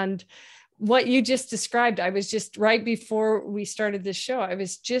 And what you just described, I was just right before we started this show, I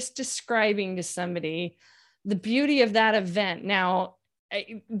was just describing to somebody the beauty of that event. Now,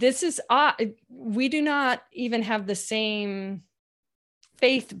 this is odd. We do not even have the same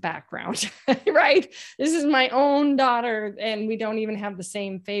faith background, right? This is my own daughter, and we don't even have the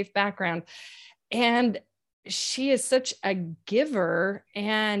same faith background. And she is such a giver,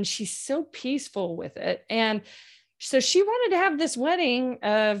 and she's so peaceful with it. And so she wanted to have this wedding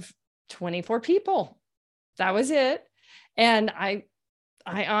of 24 people. That was it. And I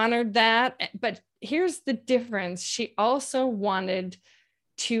honored that. But here's the difference. She also wanted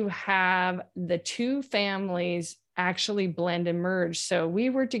to have the two families actually blend and merge. So we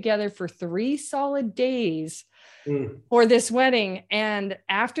were together for 3 solid days for this wedding. And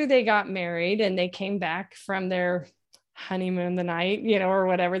after they got married and they came back from their honeymoon the night, or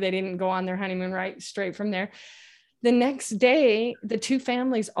whatever, they didn't go on their honeymoon right straight from there. The next day, the two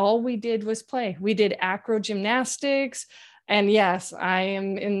families, all we did was play. We did acro gymnastics. And yes, I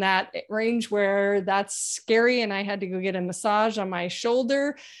am in that range where that's scary. And I had to go get a massage on my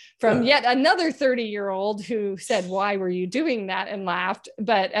shoulder from yet another 30-year-old who said, "Why were you doing that?" and laughed.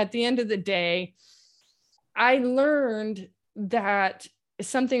 But at the end of the day, I learned that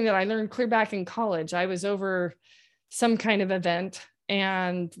something that I learned clear back in college. I was over some kind of event,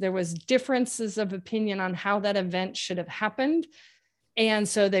 and there was differences of opinion on how that event should have happened. And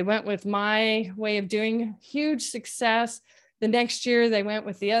so they went with my way of doing, huge success. The next year they went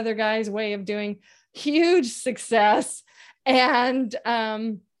with the other guy's way of doing, huge success. And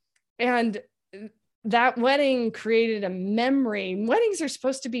that wedding created a memory. Weddings are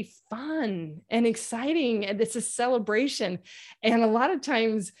supposed to be fun and exciting, and it's a celebration. And a lot of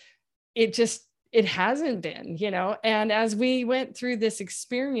times it hasn't been, and as we went through this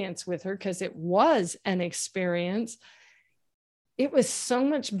experience with her, because it was an experience, it was so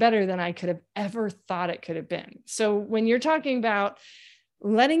much better than I could have ever thought it could have been. So when you're talking about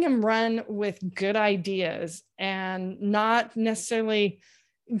letting them run with good ideas and not necessarily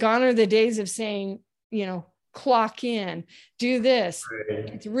gone are the days of saying, clock in, do this. Right.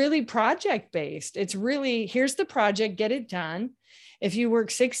 It's really project-based. It's really, here's the project, get it done. If you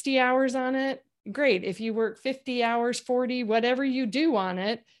work 60 hours on it, great. If you work 50 hours, 40, whatever you do on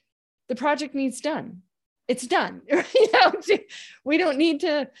it, the project needs done. It's done. We don't need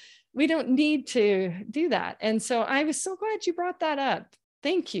to do that. And so I was so glad you brought that up.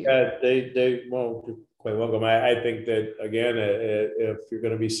 Thank you. Well, quite welcome. I think that, again, if you're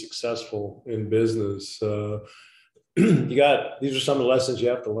going to be successful in business, these are some of the lessons you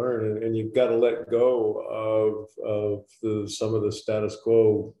have to learn, and you've got to let go of some of the status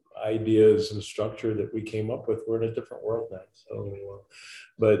quo ideas and structure that we came up with. We're in a different world now. So,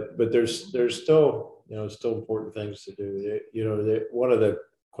 but there's still, still important things to do. One of the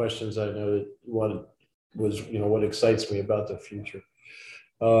questions I know that you wanted was, what excites me about the future.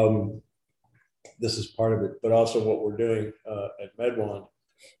 This is part of it, but also what we're doing at MedWand.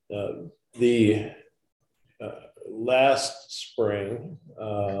 The last spring,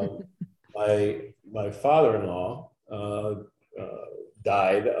 my father-in-law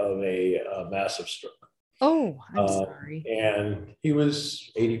died of a massive stroke. Oh, I'm sorry. And he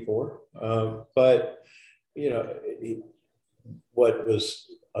was 84, but what was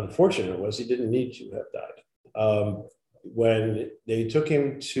unfortunate was he didn't need to have died. When they took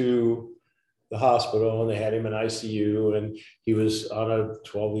him to the hospital and they had him in ICU and he was on a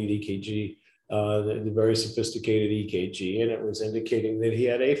 12-lead EKG, the very sophisticated EKG, and it was indicating that he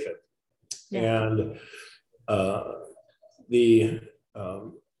had AFib. Yeah. And the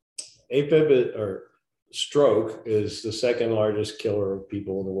AFib or stroke is the second largest killer of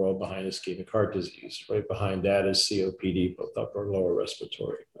people in the world behind ischemic heart disease. Right behind that is COPD, both upper and lower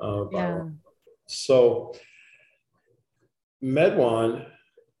respiratory. Yeah. So MedOne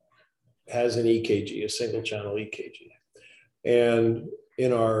has an EKG, a single channel EKG. And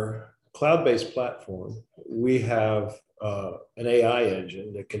in our cloud-based platform, we have an AI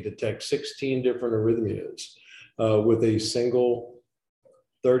engine that can detect 16 different arrhythmias with a single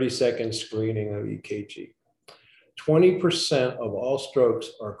 30-second screening of EKG. 20% of all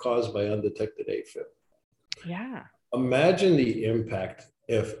strokes are caused by undetected AFib. Yeah. Imagine the impact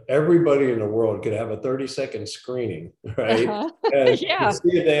if everybody in the world could have a 30-second screening, right? And yeah.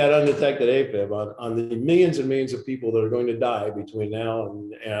 see if they had undetected AFib on the millions and millions of people that are going to die between now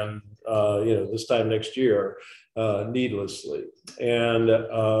and this time next year, needlessly. And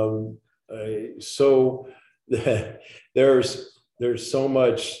so there's so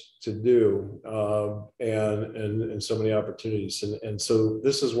much to do and so many opportunities. And so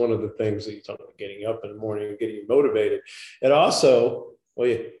this is one of the things that you talk about, getting up in the morning and getting motivated. And also,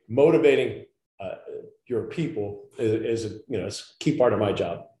 motivating your people is a key part of my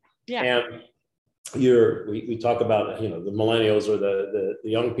job. Yeah. And we talk about, the millennials or the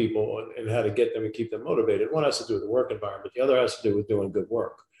young people and how to get them and keep them motivated. One has to do with the work environment. The other has to do with doing good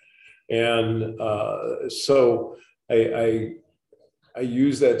work. And so I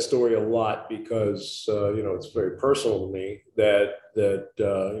use that story a lot because, it's very personal to me that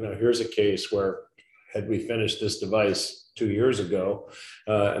here's a case where had we finished this device 2 years ago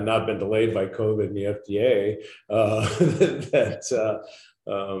and not been delayed by COVID and the FDA,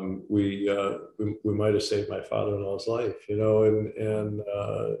 we might have saved my father-in-law's life, and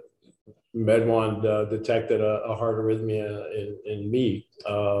MedOne detected a heart arrhythmia in me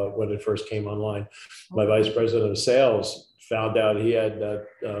when it first came online. My vice president of sales found out he had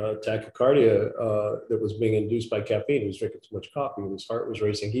tachycardia that was being induced by caffeine. He was drinking too much coffee. His heart was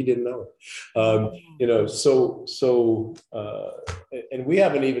racing. He didn't know it. And we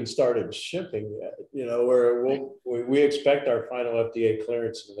haven't even started shipping yet. Where we expect our final FDA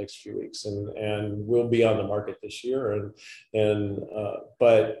clearance in the next few weeks, and we'll be on the market this year.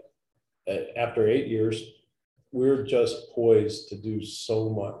 But after 8 years, we're just poised to do so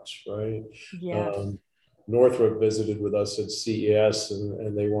much, right? Yeah. Northrop visited with us at CES,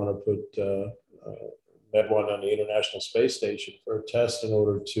 and they want to put MedOne on the International Space Station for a test in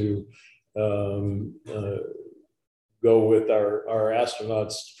order to go with our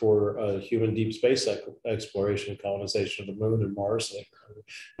astronauts for human deep space exploration, colonization of the moon and Mars.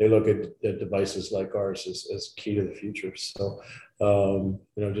 They look at devices like ours as key to the future. So,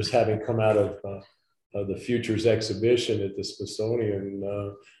 just having come out of the Futures exhibition at the Smithsonian,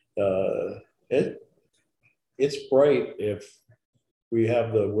 it's bright if we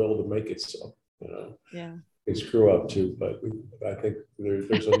have the will to make it so. Yeah. We screw up too, but I think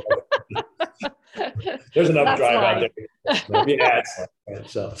there's enough. There's enough drive out there. Yeah,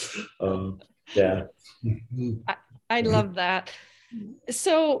 so yeah. I love that.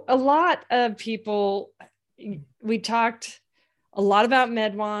 So a lot of people, we talked a lot about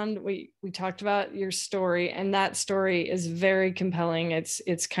MedOne. We talked about your story, and that story is very compelling.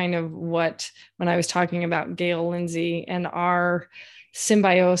 It's kind of what, when I was talking about Gail Lindsay and our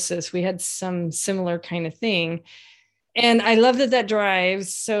symbiosis, we had some similar kind of thing. And I love that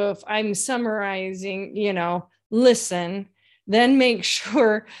drives. So if I'm summarizing, listen, then make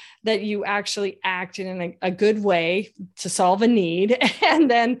sure that you actually act in a good way to solve a need. And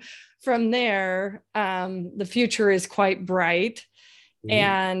then from there, the future is quite bright. Mm-hmm.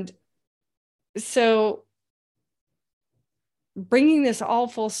 And so bringing this all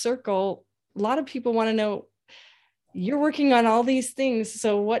full circle, a lot of people want to know, you're working on all these things.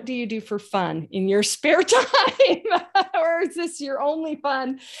 So what do you do for fun in your spare time? Or is this your only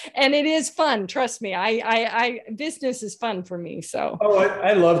fun? And it is fun. Trust me. I business is fun for me. So. Oh,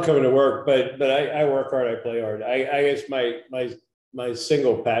 I love coming to work, but I work hard. I play hard. I guess my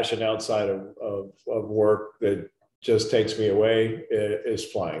single passion outside of work that just takes me away is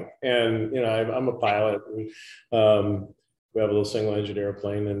flying. And, I'm a pilot. We have a little single engine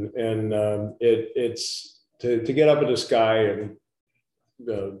airplane, and it's to get up in the sky and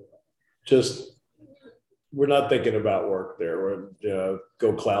just we're not thinking about work there. We're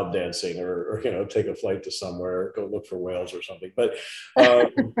go cloud dancing or take a flight to somewhere, go look for whales or something. But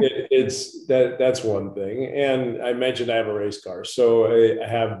that's one thing. And I mentioned I have a race car, so I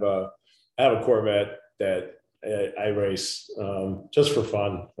have a Corvette that I race just for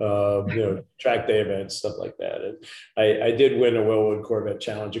fun, track day events, stuff like that. And I did win a Wellwood Corvette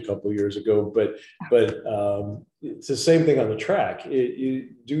Challenge a couple of years ago, but it's the same thing on the track. You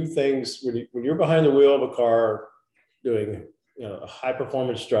do things when you're behind the wheel of a car doing high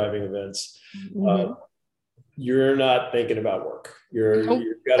performance driving events. Mm-hmm. You're not thinking about work.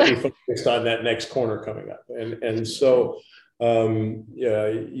 You've got to be focused on that next corner coming up, and so.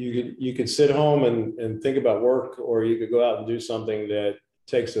 You could sit home and think about work, or you could go out and do something that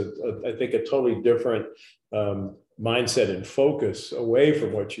takes I think a totally different mindset and focus away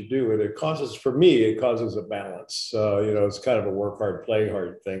from what you do. And it causes a balance. It's kind of a work hard, play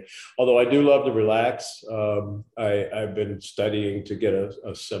hard thing. Although I do love to relax. I've been studying to get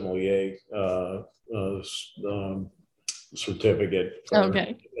a sommelier certificate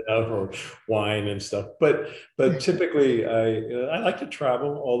for wine and stuff, but typically I like to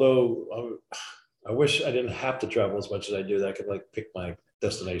travel, although I wish I didn't have to travel as much as I do. That I could pick my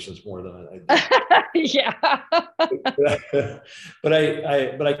destinations more than I do. Yeah. but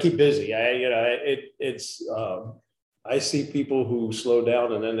I keep busy. I see people who slow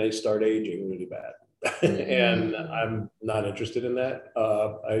down and then they start aging really bad. And I'm not interested in that.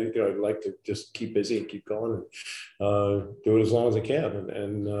 I'd like to just keep busy and keep going and do it as long as I can.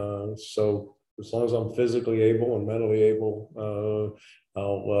 And so as long as I'm physically able and mentally able,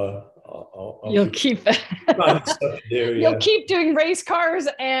 You'll keep You'll keep doing race cars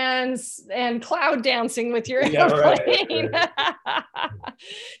and cloud dancing with your airplane. Right.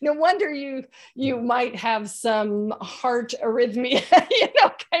 No wonder you might have some heart arrhythmia.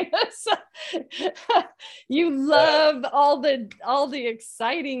 You love all the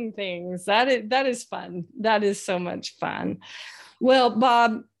exciting things. That is fun. That is so much fun. Well,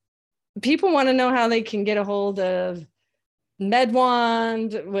 Bob, people want to know how they can get a hold of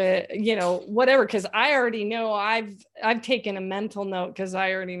MedWand, with whatever, because I already know I've taken a mental note, because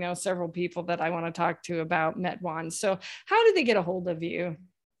I already know several people that I want to talk to about MedWand. So how do they get a hold of you?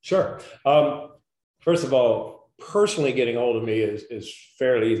 Sure. First of all, personally getting a hold of me is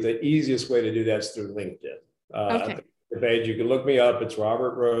fairly the easiest way to do that is through LinkedIn. Okay. The page, you can look me up. It's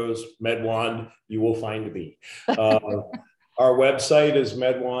Robert Rose, MedWand. You will find me. Our website is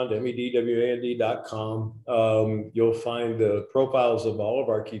medwand, medwand.com. You'll find the profiles of all of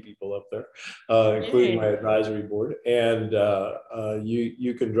our key people up there, including my advisory board. And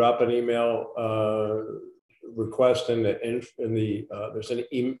you can drop an email request there's an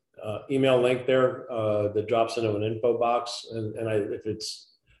email link there that drops into an info box. And if it's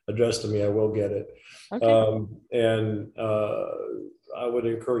addressed to me, I will get it. Okay. I would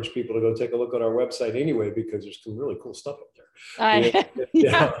encourage people to go take a look at our website anyway, because there's some really cool stuff up there. And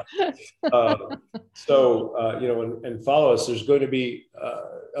follow us. There's going to be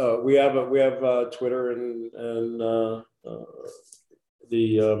we have Twitter and all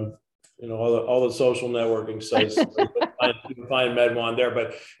the social networking sites. You can find MedWand there.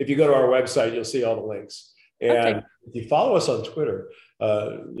 But if you go to our website, you'll see all the links. And if you follow us on Twitter,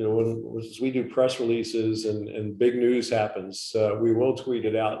 when we do press releases and big news happens, we will tweet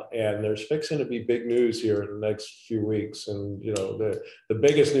it out. And there's fixing to be big news here in the next few weeks. And the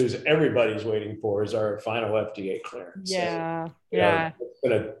biggest news everybody's waiting for is our final FDA clearance. Yeah. It's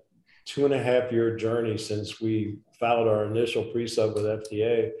been a 2.5-year journey since we filed our initial pre-sub with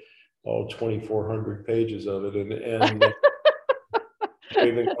FDA, all 2,400 pages of it, and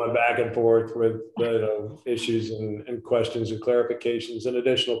we've been going back and forth with issues and questions and clarifications and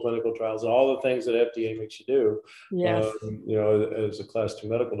additional clinical trials and all the things that FDA makes you do. Yes. As a Class 2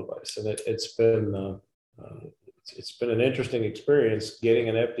 medical device, and it's been an interesting experience getting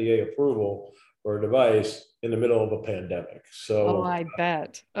an FDA approval for a device in the middle of a pandemic. So I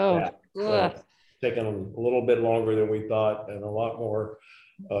bet. Taken a little bit longer than we thought, and a lot more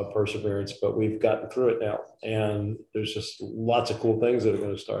perseverance, but we've gotten through it now, and there's just lots of cool things that are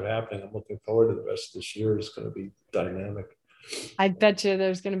going to start happening. I'm looking forward to the rest of this year. It's going to be dynamic. I bet you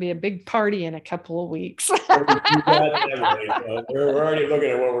there's going to be a big party in a couple of weeks. We're already looking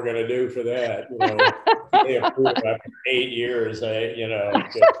at what we're going to do for that. They approved after 8 years.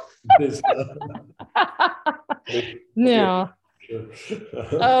 No. Sure.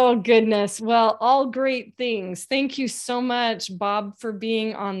 Oh, goodness. Well, all great things. Thank you so much, Bob, for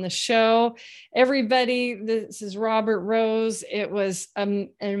being on the show. Everybody, this is Robert Rose. It was an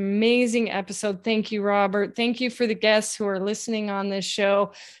amazing episode. Thank you, Robert. Thank you for the guests who are listening on this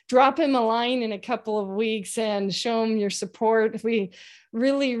show. Drop him a line in a couple of weeks and show him your support. We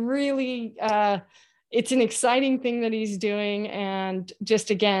really, it's an exciting thing that he's doing. And just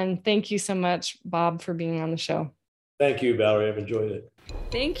again, thank you so much, Bob, for being on the show. Thank you, Valerie. I've enjoyed it.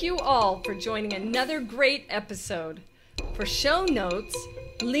 Thank you all for joining another great episode. For show notes,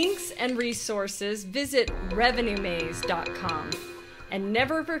 links, and resources, visit revenuemaze.com. And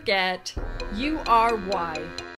never forget, you are why.